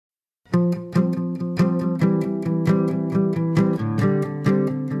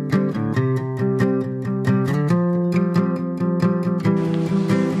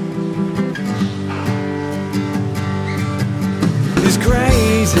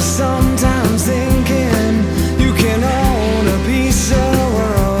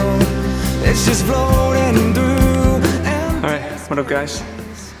What up, guys?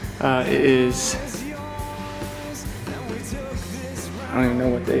 It is, I don't even know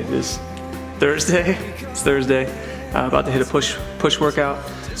what day it is. Thursday. It's Thursday. About to hit a push workout.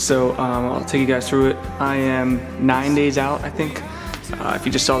 So I'll take you guys through it. I am 9 days out, I think. If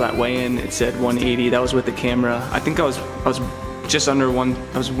you just saw that weigh-in, it said 180. That was with the camera. I think I was just under one.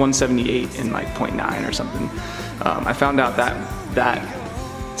 I was 178 in like 0.9 or something. I found out that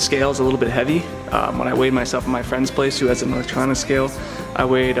scale is a little bit heavy. When I weighed myself at my friend's place, who has an electronic scale, I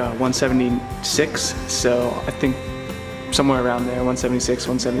weighed 176. So I think somewhere around there, 176,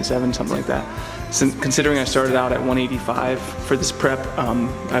 177, something like that. Considering I started out at 185 for this prep,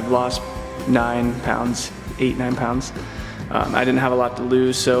 I've lost 9 pounds, 8-9 pounds. I didn't have a lot to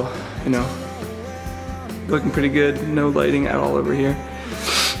lose, so, you know, looking pretty good. No lighting at all over here.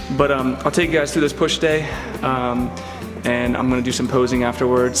 But I'll take you guys through this push day, and I'm gonna do some posing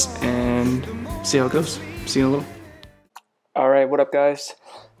afterwards and see how it goes. See you in a little. All right, what up, guys?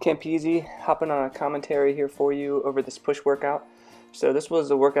 Campese, hopping on a commentary here for you over this push workout. So this was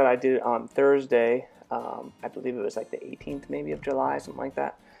the workout I did on Thursday. I believe it was like the 18th maybe of July, something like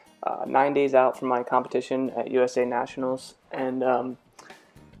that. 9 days out from my competition at USA Nationals, and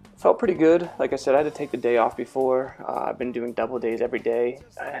felt pretty good. Like I said, I had to take the day off before. I've been doing double days every day,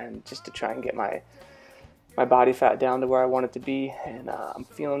 and just to try and get my body fat down to where I want it to be, and I'm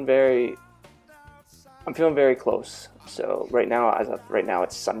feeling very close. So right now, as of right now,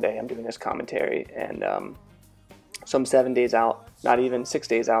 it's Sunday. I'm doing this commentary, and so I'm 7 days out, not even 6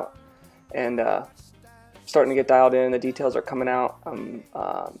 days out, and starting to get dialed in. The details are coming out. I'm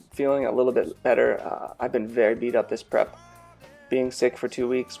feeling a little bit better. I've been very beat up this prep. Being sick for 2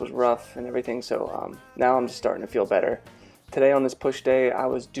 weeks was rough and everything, so now I'm just starting to feel better. Today on this push day, I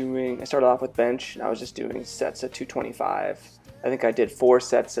started off with bench, and I was just doing sets of 225. I think I did 4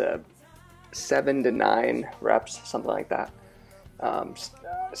 sets of 7 to 9 reps, something like that.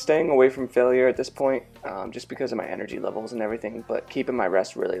 Staying away from failure at this point, just because of my energy levels and everything, but keeping my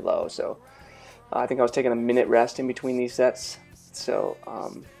rest really low. So I think I was taking a minute rest in between these sets. So,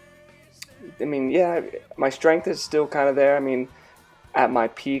 I mean, yeah, my strength is still kind of there. I mean, at my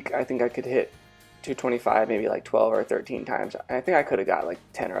peak, I think I could hit 225 maybe like 12 or 13 times. I think I could have got like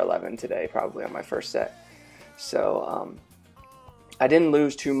 10 or 11 today, probably on my first set. So I didn't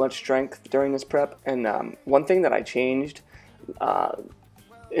lose too much strength during this prep. And one thing that I changed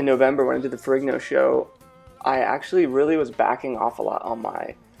in November when I did the Ferrigno show, I actually really was backing off a lot on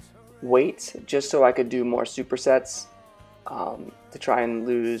my weights just so I could do more supersets to try and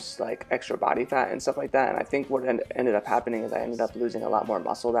lose like extra body fat and stuff like that. And I think what ended up happening is I ended up losing a lot more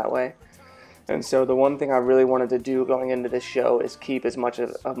muscle that way. And so the one thing I really wanted to do going into this show is keep as much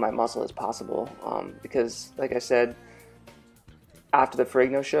of my muscle as possible, because like I said, after the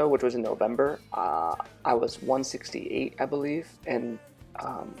Ferrigno show, which was in November, I was 168, I believe, and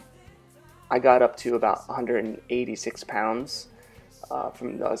I got up to about 186 pounds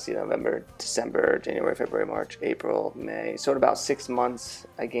from, let's see, November, December, January, February, March, April, May. So in about 6 months,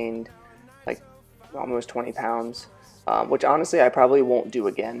 I gained like almost 20 pounds, which honestly I probably won't do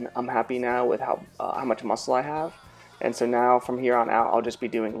again. I'm happy now with how much muscle I have, and so now from here on out, I'll just be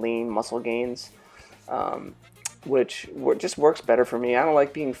doing lean muscle gains, which just works better for me. I don't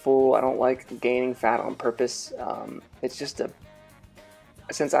like being full. I don't like gaining fat on purpose. It's just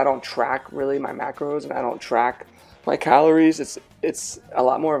since I don't track really my macros and I don't track my calories, it's a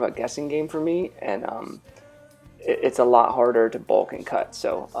lot more of a guessing game for me, and it's a lot harder to bulk and cut.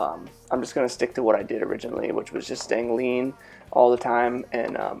 So I'm just going to stick to what I did originally, which was just staying lean all the time.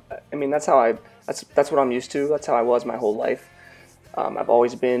 And I mean, that's what I'm used to. That's how I was my whole life. I've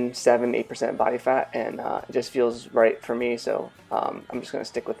always been 7-8% body fat, and it just feels right for me. So I'm just going to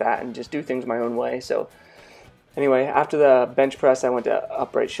stick with that and just do things my own way. So anyway, after the bench press, I went to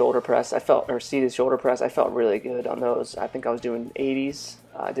upright shoulder press. Or seated shoulder press. I felt really good on those. I think I was doing 80s.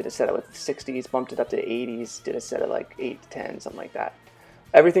 I did a set with 60s, bumped it up to 80s, did a set of like 8 to 10, something like that.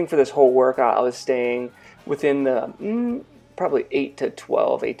 Everything for this whole workout, I was staying within the probably 8 to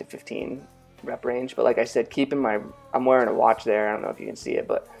 12, 8 to 15 rep range. But like I said, I'm wearing a watch there. I don't know if you can see it,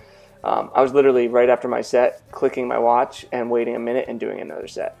 but I was literally right after my set clicking my watch and waiting a minute and doing another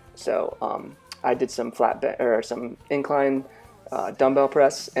set. So I did some some incline dumbbell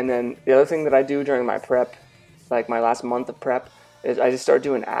press, and then the other thing that I do during my prep, like my last month of prep, is I just start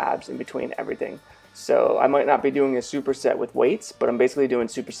doing abs in between everything. So I might not be doing a superset with weights, but I'm basically doing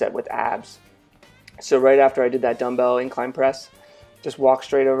superset with abs. So right after I did that dumbbell incline press, just walk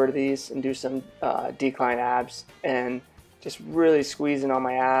straight over to these and do some decline abs, and just really squeezing on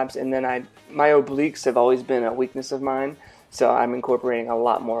my abs. And then my obliques have always been a weakness of mine, So I'm incorporating a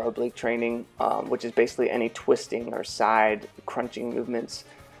lot more oblique training, which is basically any twisting or side crunching movements.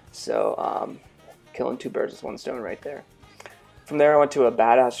 So killing two birds with one stone right there. From there I went to a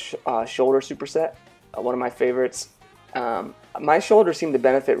badass shoulder superset, one of my favorites. My shoulders seem to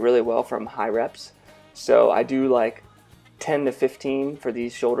benefit really well from high reps, so I do like 10 to 15 for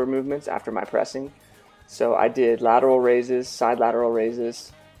these shoulder movements after my pressing. So I did lateral raises, side lateral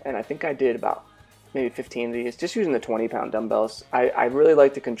raises, and I think I did about maybe 15 of these, just using the 20-pound dumbbells. I really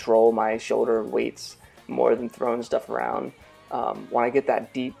like to control my shoulder weights more than throwing stuff around. When I get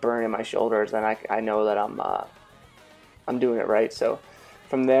that deep burn in my shoulders, then I know that I'm doing it right. So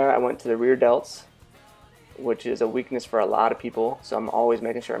from there I went to the rear delts, which is a weakness for a lot of people, so I'm always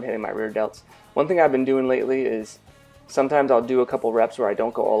making sure I'm hitting my rear delts. One thing I've been doing lately is sometimes I'll do a couple reps where I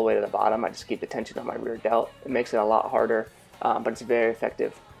don't go all the way to the bottom. I just keep the tension on my rear delt. It makes it a lot harder, but it's very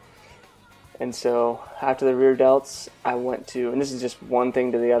effective. And so after the rear delts, I went to, and this is just one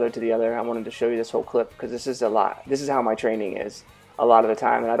thing to the other. I wanted to show you this whole clip because this is a lot. This is how my training is a lot of the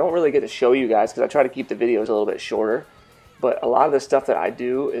time, and I don't really get to show you guys because I try to keep the videos a little bit shorter. But a lot of the stuff that I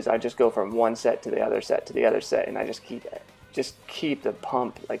do is I just go from one set to the other set to the other set, and I just keep the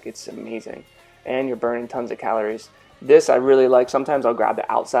pump. Like, it's amazing, and you're burning tons of calories. This I really like. Sometimes I'll grab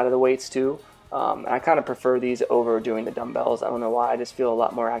the outside of the weights too. And I kind of prefer these over doing the dumbbells. I don't know why. I just feel a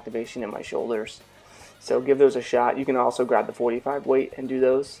lot more activation in my shoulders. So give those a shot. You can also grab the 45 weight and do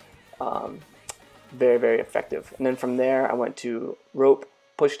those. Very, very effective. And then from there, I went to rope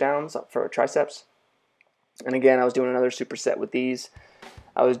push downs for triceps. And again, I was doing another superset with these.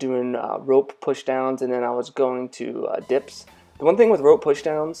 I was doing rope push downs, and then I was going to dips. The one thing with rope push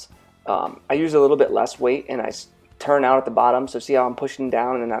downs, I use a little bit less weight, and I turn out at the bottom. So see how I'm pushing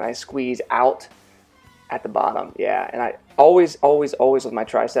down, and then I squeeze out at the bottom. Yeah, and I always with my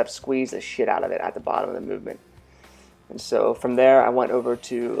triceps squeeze the shit out of it at the bottom of the movement. And so from there I went over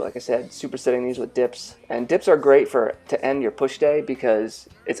to, like I said, supersetting these with dips. And dips are great to end your push day because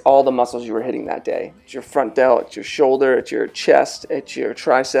it's all the muscles you were hitting that day. It's your front delt, it's your shoulder, it's your chest, it's your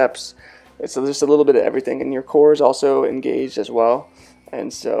triceps. It's just a little bit of everything, and your core is also engaged as well.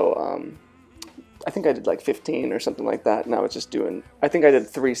 And so I think I did like 15 or something like that, and I was just doing, I think I did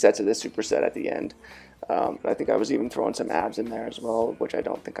 3 sets of this superset at the end. I think I was even throwing some abs in there as well, which I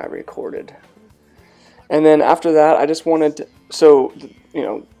don't think I recorded. And then after that, I just wanted to, so, you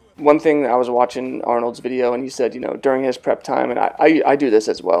know, one thing, I was watching Arnold's video, and he said, you know, during his prep time, and I do this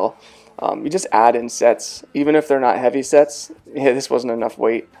as well, you just add in sets, even if they're not heavy sets. Yeah, this wasn't enough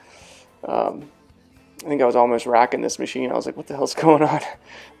weight. I think I was almost racking this machine. I was like, what the hell's going on?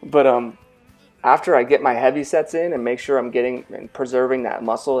 But after I get my heavy sets in and make sure I'm getting and preserving that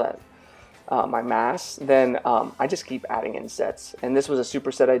muscle, that my mass, then I just keep adding in sets. And this was a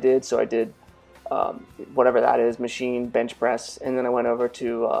superset I did, so I did whatever that is, machine bench press, and then I went over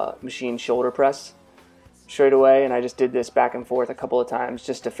to machine shoulder press straight away, and I just did this back and forth a couple of times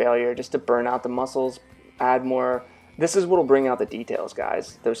just to failure, just to burn out the muscles, add more. This is what will bring out the details,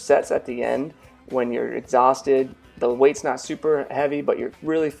 guys. Those sets at the end, when you're exhausted, the weight's not super heavy, but you're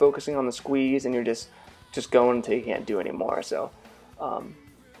really focusing on the squeeze, and you're just going until you can't do anymore. So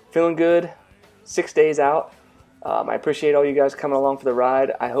feeling good, 6 days out. I appreciate all you guys coming along for the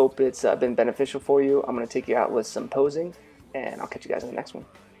ride. I hope it's been beneficial for you. I'm going to take you out with some posing, and I'll catch you guys in the next one.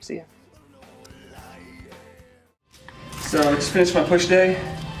 See ya. So I just finished my push day.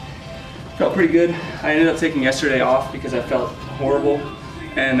 Felt pretty good. I ended up taking yesterday off because I felt horrible,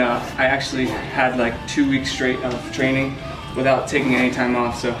 and I actually had like 2 weeks straight of training without taking any time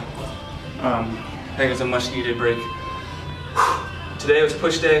off, so I think it was a much needed break. Today was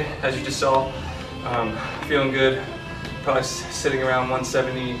push day, as you just saw. Feeling good. Probably sitting around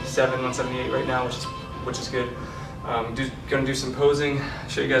 177, 178 right now, which is good. Gonna do some posing.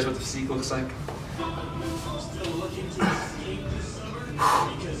 Show you guys what the physique looks like.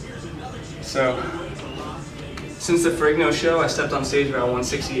 So, since the Ferrigno show, I stepped on stage around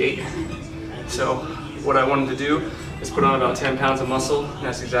 168. So, what I wanted to do is put on about 10 pounds of muscle, and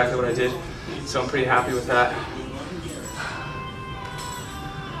that's exactly what I did. So I'm pretty happy with that.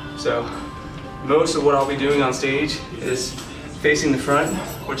 So, most of what I'll be doing on stage is facing the front,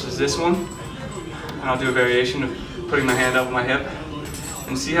 which is this one. And I'll do a variation of putting my hand up on my hip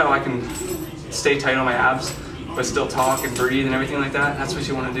and see how I can stay tight on my abs, but still talk and breathe and everything like that. That's what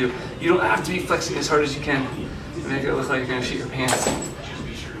you want to do. You don't have to be flexing as hard as you can and make it look like you're going to shit your pants.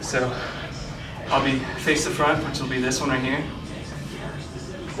 So I'll be face the front, which will be this one right here,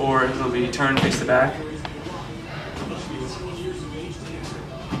 or it'll be turn face the back.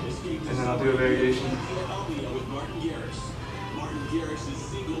 And then I'll do a variation.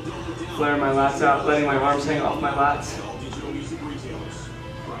 Flaring my lats out, letting my arms hang off my lats.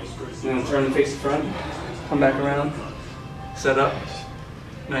 And then turn and face the front, come back around, set up,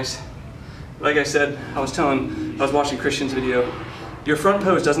 nice. Like I said, I was watching Christian's video, your front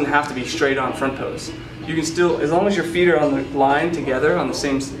pose doesn't have to be straight on front pose. You can still, as long as your feet are on the line together on the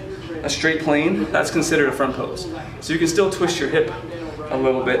same, a straight plane, that's considered a front pose. So you can still twist your hip a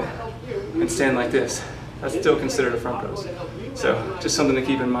little bit and stand like this. That's still considered a front pose. So just something to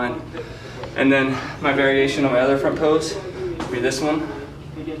keep in mind. And then my variation on my other front pose would be this one,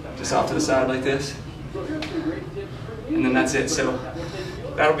 just off to the side like this. And then that's it. So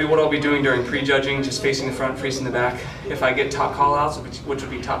that'll be what I'll be doing during prejudging, just facing the front, facing the back. If I get top call outs, which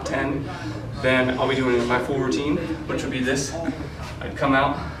would be top 10, then I'll be doing my full routine, which would be this. I'd come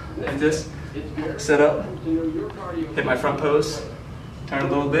out like this, set up, hit my front pose, turn a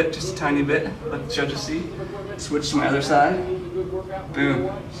little bit, just a tiny bit, let the judges see, switch to my other side, boom,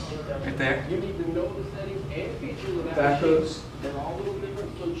 right there. Back pose.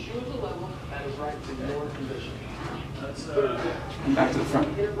 And back to the front.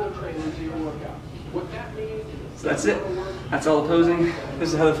 So that's it. That's all the posing.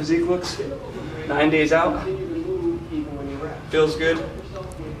 This is how the physique looks. 9 days out. Feels good.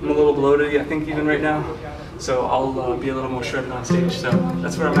 I'm a little bloated, I think, even right now. So I'll be a little more shredded on stage. So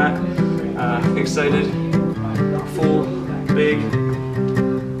that's where I'm at. Excited. Full. Big.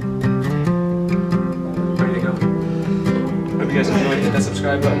 Ready to go. Hope you guys enjoyed. Hit that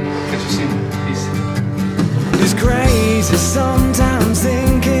subscribe button. Catch you soon. Peace. It's crazy sometimes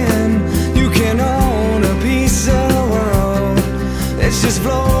thinking you can own a piece of the world. It's just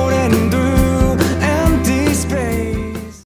floating